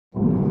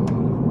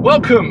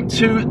Welcome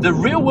to the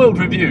real world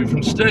review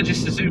from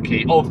Sturgess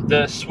Suzuki of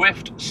the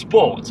Swift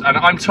Sport. And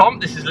I'm Tom,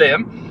 this is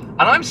Liam,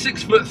 and I'm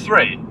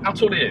 6'3". How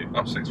tall are you?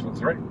 I'm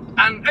 6'3".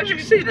 And as you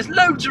can see, there's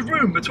loads of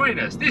room between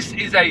us. This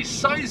is a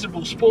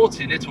sizable,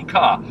 sporty little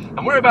car,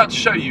 and we're about to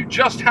show you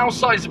just how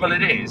sizable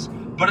it is,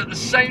 but at the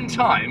same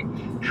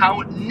time, how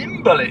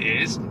nimble it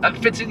is at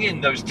fitting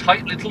in those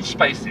tight little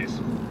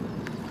spaces.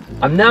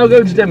 I'm now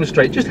going to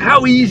demonstrate just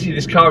how easy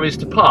this car is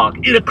to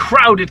park in a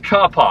crowded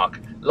car park,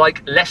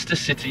 like Leicester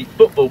City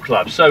Football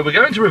Club. So we're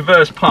going to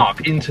reverse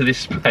park into this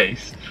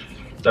space,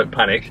 don't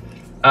panic,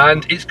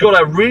 and it's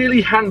got a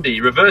really handy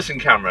reversing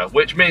camera,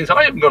 which means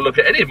I haven't got to look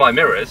at any of my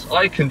mirrors.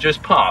 I can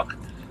just park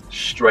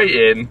straight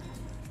in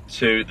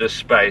to the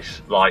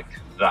space like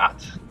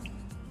that.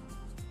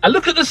 And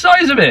look at the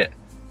size of it,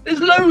 there's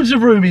loads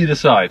of room either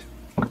side.